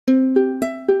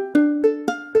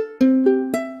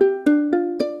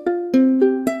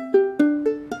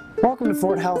Welcome to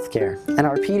Fort HealthCare and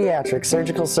our Pediatric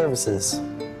Surgical Services.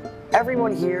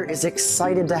 Everyone here is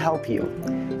excited to help you,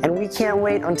 and we can't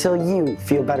wait until you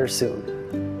feel better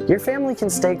soon. Your family can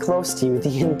stay close to you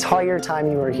the entire time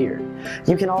you are here.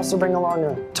 You can also bring along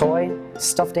a toy,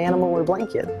 stuffed animal, or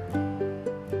blanket.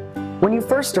 When you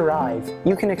first arrive,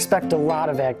 you can expect a lot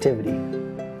of activity.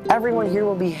 Everyone here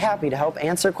will be happy to help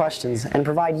answer questions and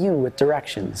provide you with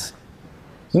directions.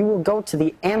 You will go to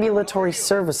the Ambulatory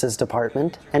Services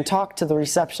Department and talk to the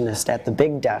receptionist at the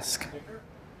big desk.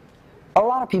 A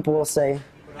lot of people will say,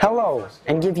 "Hello,"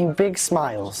 and give you big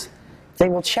smiles. They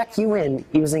will check you in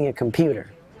using a computer,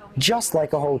 just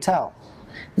like a hotel.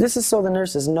 This is so the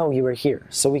nurses know you are here,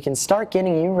 so we can start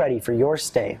getting you ready for your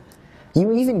stay.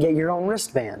 You even get your own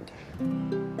wristband.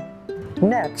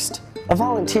 Next, a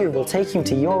volunteer will take you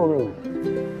to your room.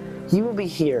 You will be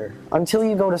here until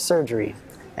you go to surgery,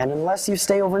 and unless you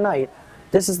stay overnight,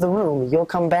 this is the room you'll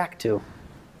come back to.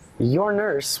 Your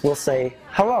nurse will say,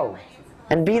 "Hello,"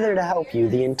 and be there to help you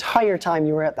the entire time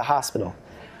you are at the hospital.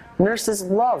 Nurses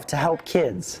love to help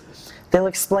kids. They'll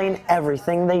explain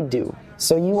everything they do,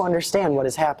 so you understand what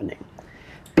is happening.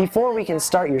 Before we can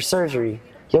start your surgery,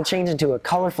 you'll change into a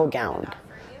colorful gown,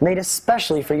 made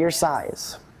especially for your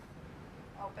size.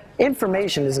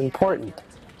 Information is important.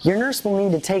 Your nurse will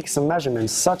need to take some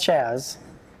measurements such as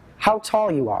how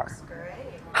tall you are,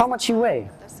 how much you weigh,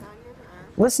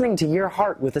 listening to your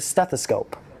heart with a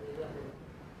stethoscope,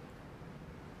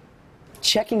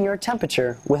 checking your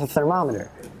temperature with a thermometer,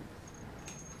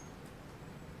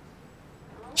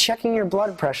 checking your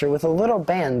blood pressure with a little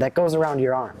band that goes around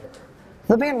your arm.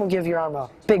 The band will give your arm a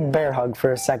big bear hug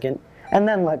for a second and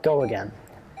then let go again.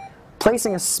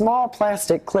 Placing a small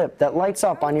plastic clip that lights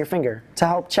up on your finger to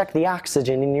help check the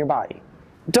oxygen in your body.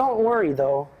 Don't worry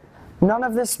though, none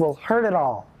of this will hurt at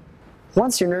all.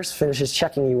 Once your nurse finishes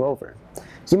checking you over,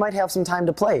 you might have some time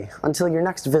to play until your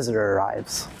next visitor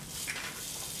arrives.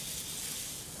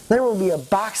 There will be a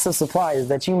box of supplies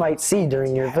that you might see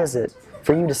during your visit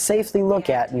for you to safely look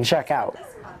at and check out.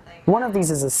 One of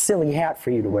these is a silly hat for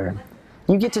you to wear.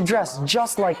 You get to dress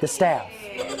just like the staff.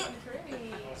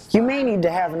 You may need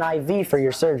to have an IV for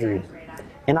your surgery.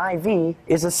 An IV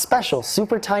is a special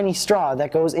super tiny straw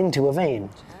that goes into a vein.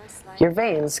 Your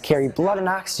veins carry blood and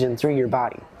oxygen through your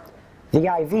body. The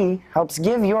IV helps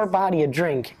give your body a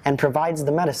drink and provides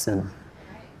the medicine.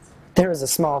 There is a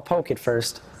small poke at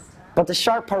first, but the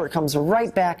sharp part comes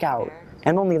right back out,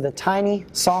 and only the tiny,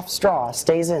 soft straw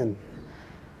stays in.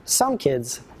 Some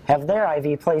kids have their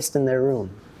IV placed in their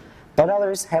room, but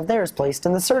others have theirs placed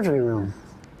in the surgery room.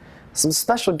 Some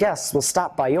special guests will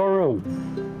stop by your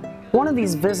room. One of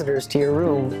these visitors to your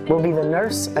room will be the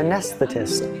nurse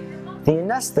anesthetist. The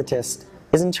anesthetist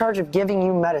is in charge of giving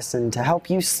you medicine to help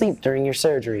you sleep during your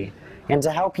surgery and to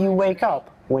help you wake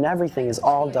up when everything is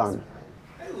all done.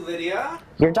 Hey, Lydia.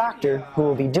 Your doctor, who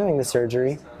will be doing the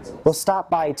surgery, will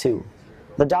stop by too.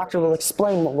 The doctor will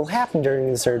explain what will happen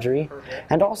during the surgery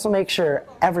and also make sure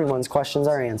everyone's questions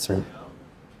are answered.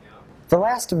 The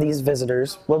last of these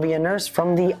visitors will be a nurse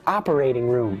from the operating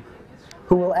room,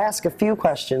 who will ask a few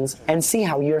questions and see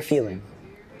how you're feeling.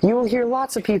 You will hear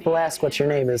lots of people ask what your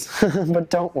name is,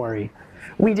 but don't worry,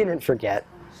 we didn't forget.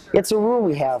 It's a rule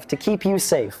we have to keep you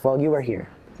safe while you are here.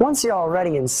 Once you're all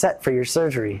ready and set for your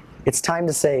surgery, it's time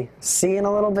to say, "See you in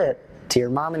a little bit," to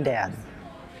your mom and dad.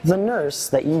 The nurse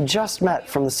that you just met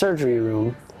from the surgery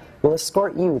room will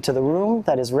escort you to the room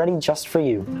that is ready just for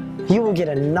you. You will get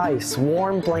a nice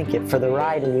warm blanket for the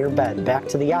ride in your bed back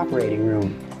to the operating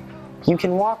room. You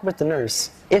can walk with the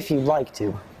nurse if you'd like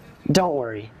to. Don't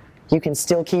worry, you can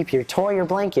still keep your toy or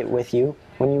blanket with you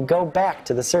when you go back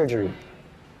to the surgery.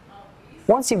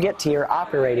 Once you get to your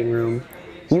operating room,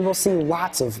 you will see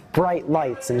lots of bright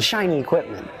lights and shiny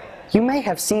equipment. You may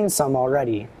have seen some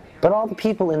already, but all the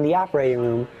people in the operating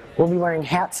room will be wearing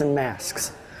hats and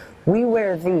masks. We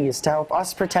wear these to help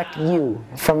us protect you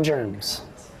from germs.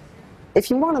 If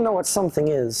you want to know what something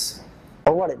is,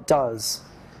 or what it does,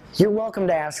 you're welcome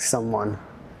to ask someone.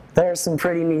 There are some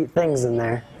pretty neat things in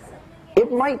there.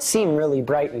 It might seem really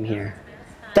bright in here.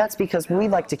 That's because we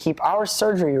like to keep our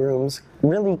surgery rooms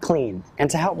really clean and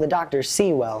to help the doctors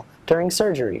see well during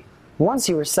surgery. Once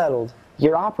you are settled,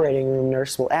 your operating room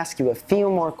nurse will ask you a few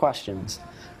more questions.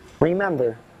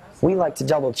 Remember, we like to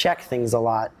double check things a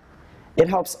lot. It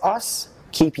helps us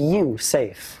keep you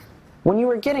safe. When you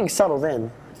are getting settled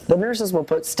in, the nurses will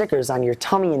put stickers on your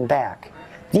tummy and back.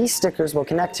 These stickers will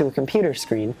connect to a computer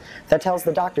screen that tells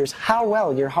the doctors how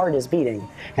well your heart is beating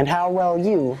and how well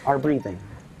you are breathing.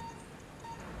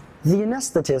 The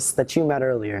anesthetist that you met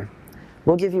earlier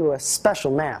will give you a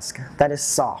special mask that is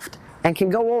soft and can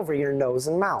go over your nose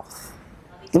and mouth.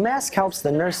 The mask helps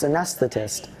the nurse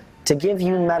anesthetist to give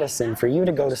you medicine for you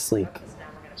to go to sleep.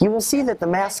 You will see that the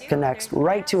mask connects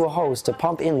right to a hose to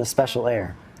pump in the special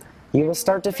air. You will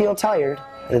start to feel tired,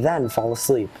 then fall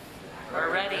asleep.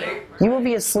 We're ready. You will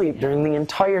be asleep during the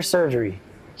entire surgery.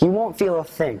 You won't feel a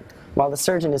thing while the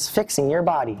surgeon is fixing your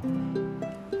body.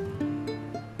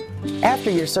 After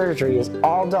your surgery is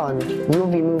all done, you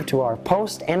will be moved to our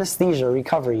post-anesthesia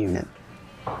recovery unit.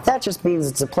 That just means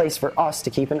it's a place for us to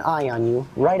keep an eye on you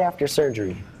right after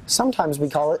surgery. Sometimes we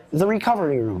call it the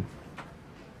recovery room.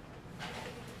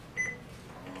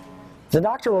 The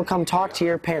doctor will come talk to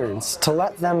your parents to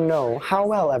let them know how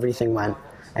well everything went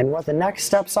and what the next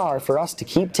steps are for us to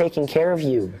keep taking care of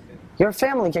you. Your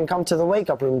family can come to the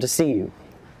wake-up room to see you.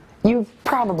 You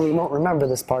probably won't remember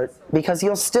this part because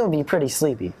you'll still be pretty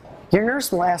sleepy. Your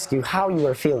nurse will ask you how you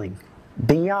are feeling.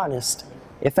 Be honest.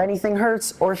 If anything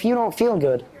hurts or if you don't feel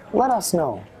good, let us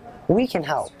know. We can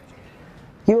help.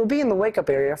 You will be in the wake-up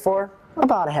area for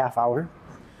about a half hour.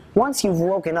 Once you've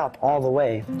woken up all the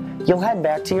way, you'll head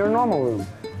back to your normal room.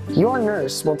 Your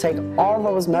nurse will take all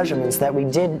those measurements that we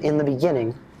did in the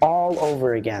beginning all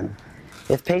over again.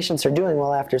 If patients are doing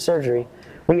well after surgery,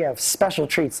 we have special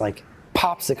treats like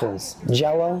popsicles,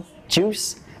 jello,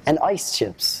 juice, and ice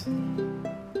chips.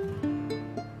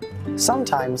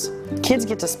 Sometimes, kids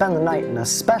get to spend the night in a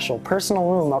special personal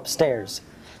room upstairs.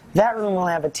 That room will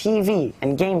have a TV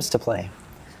and games to play.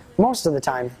 Most of the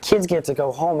time, kids get to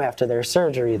go home after their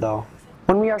surgery, though.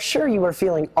 When we are sure you are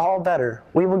feeling all better,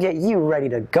 we will get you ready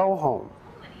to go home.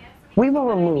 We will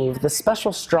remove the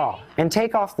special straw and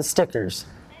take off the stickers.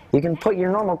 You can put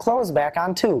your normal clothes back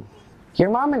on, too. Your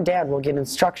mom and dad will get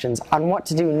instructions on what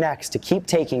to do next to keep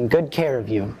taking good care of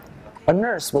you. A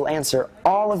nurse will answer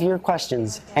all of your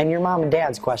questions and your mom and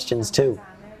dad's questions, too.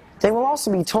 They will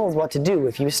also be told what to do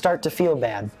if you start to feel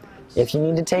bad, if you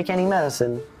need to take any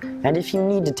medicine, and if you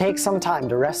need to take some time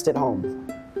to rest at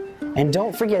home. And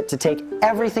don't forget to take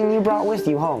everything you brought with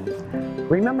you home.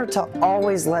 Remember to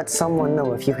always let someone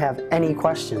know if you have any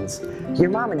questions. Your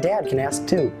mom and dad can ask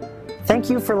too. Thank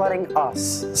you for letting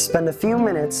us spend a few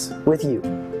minutes with you.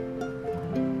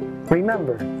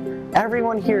 Remember,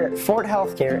 everyone here at Fort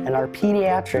HealthCare and our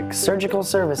Pediatric Surgical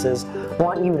Services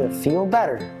want you to feel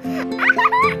better.